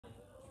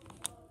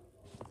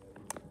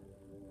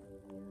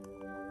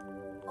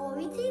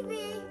TV.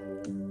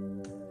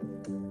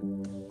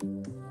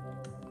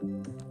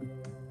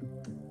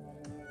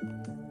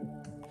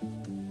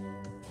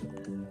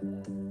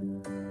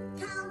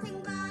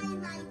 Counting by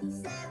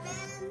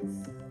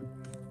 97s.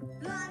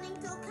 Learning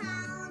to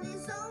count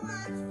is so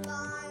much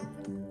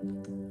fun.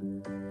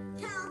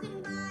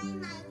 Counting by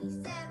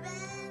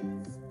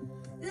 97s.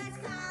 Let's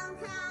count,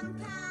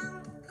 count,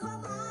 count.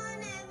 Come on,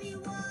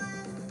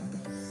 everyone.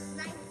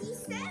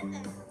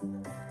 97.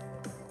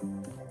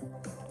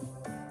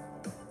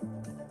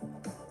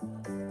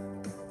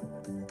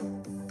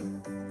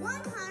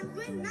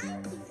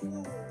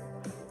 194.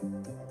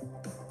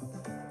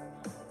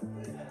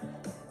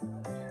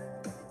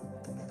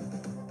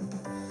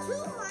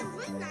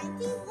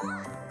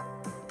 291.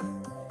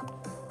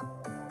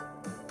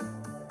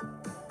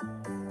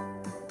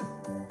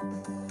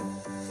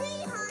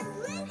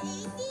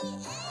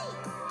 388.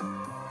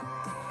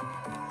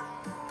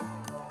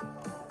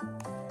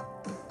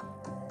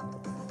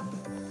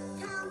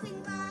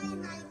 Counting by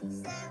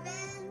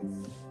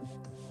 97s.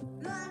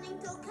 Learning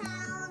to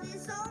count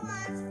is so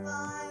much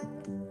fun.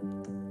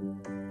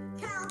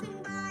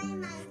 Counting by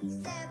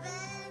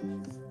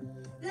 97s.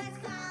 Let's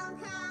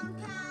count, count,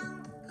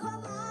 count.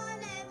 Come on,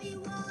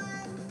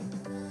 everyone.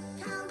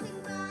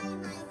 Counting by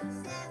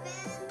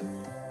 97s.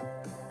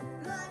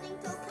 Learning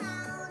to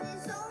count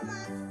is so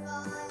much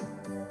fun.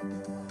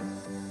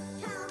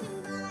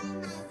 Counting by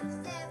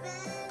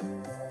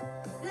 97s.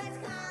 Let's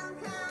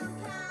count, count,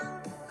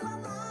 count.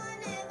 Come on,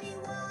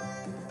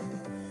 everyone.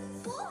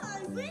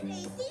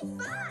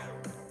 485.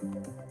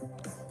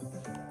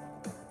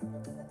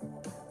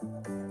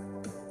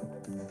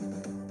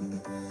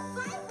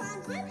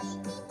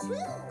 582.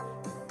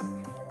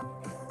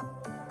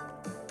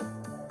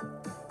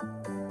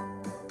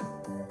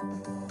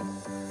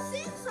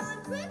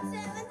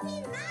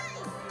 679.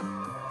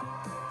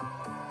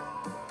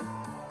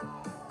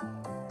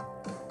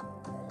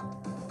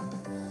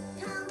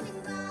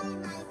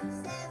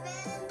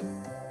 97s.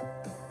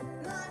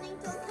 Learning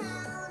to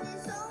count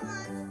is so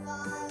much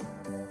fun.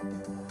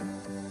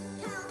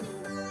 Counting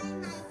by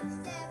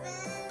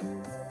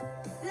 97s.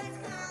 Let's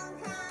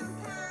count, count,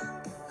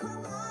 count.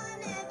 Come on,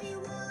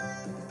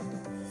 everyone.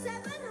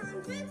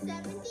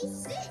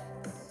 776.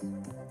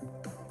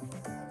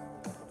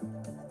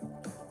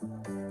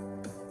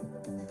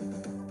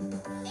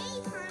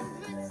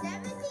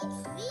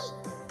 873.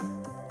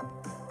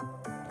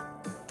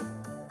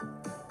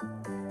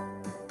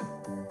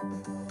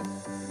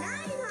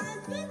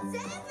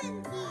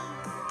 970.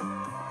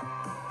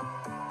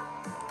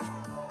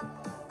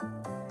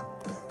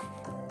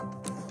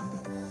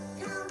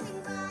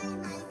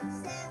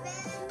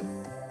 97s.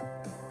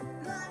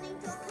 Learning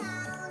to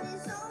count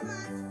is so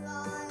much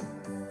fun.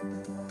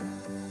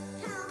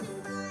 Counting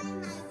by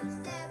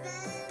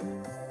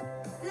 97s.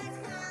 Let's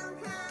count,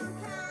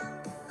 count, count.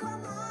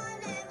 Come on,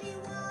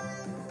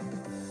 everyone.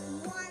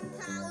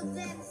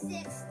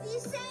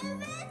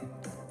 1067.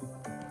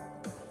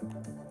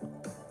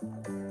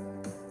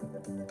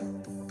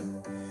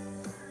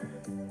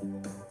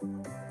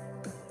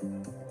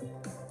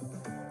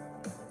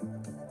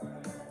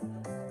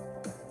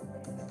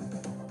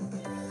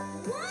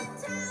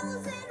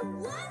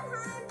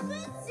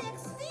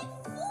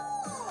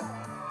 1164.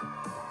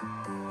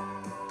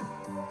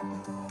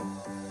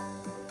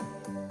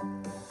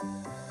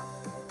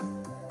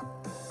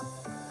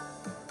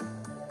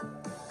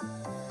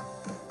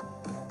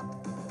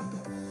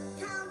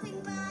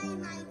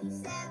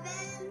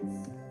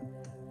 97s.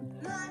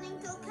 Learning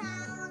to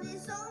count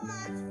is so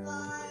much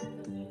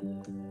fun.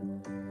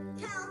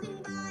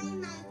 Counting by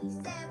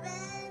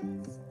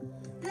 97s.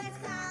 Let's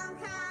count,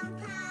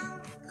 count,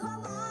 count.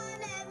 Come on,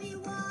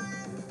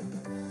 everyone.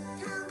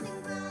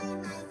 Counting by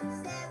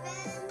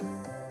 97s.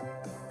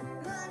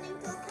 Learning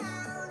to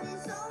count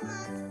is so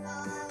much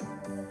fun.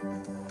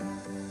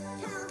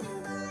 Counting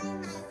by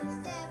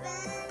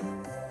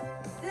 97s.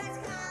 Let's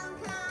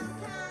count,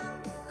 count,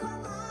 count.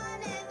 Come on,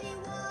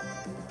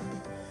 everyone.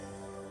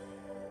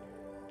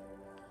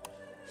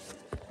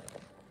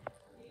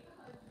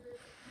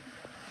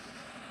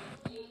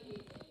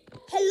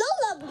 Hello,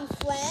 lovely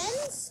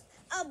friends.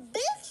 A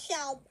big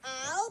shout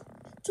out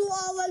to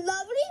our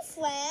lovely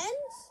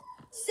friends,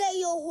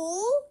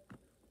 Sayuhu,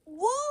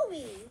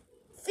 Owie,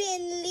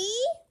 Finley,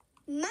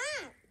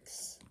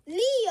 Max,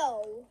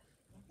 Leo,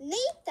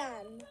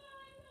 Nathan,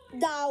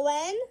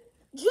 Darwin,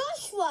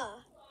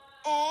 Joshua,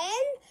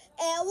 and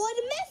Edward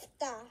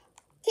Mifta.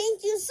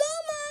 Thank you so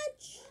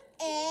much,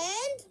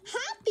 and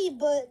happy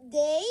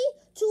birthday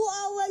to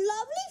our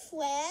lovely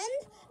friend,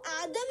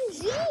 Adam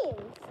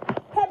James.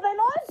 Have an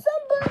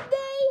awesome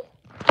birthday!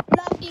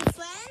 Lovely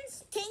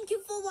friends, thank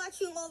you for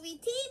watching owie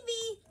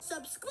TV.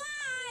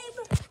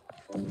 Subscribe!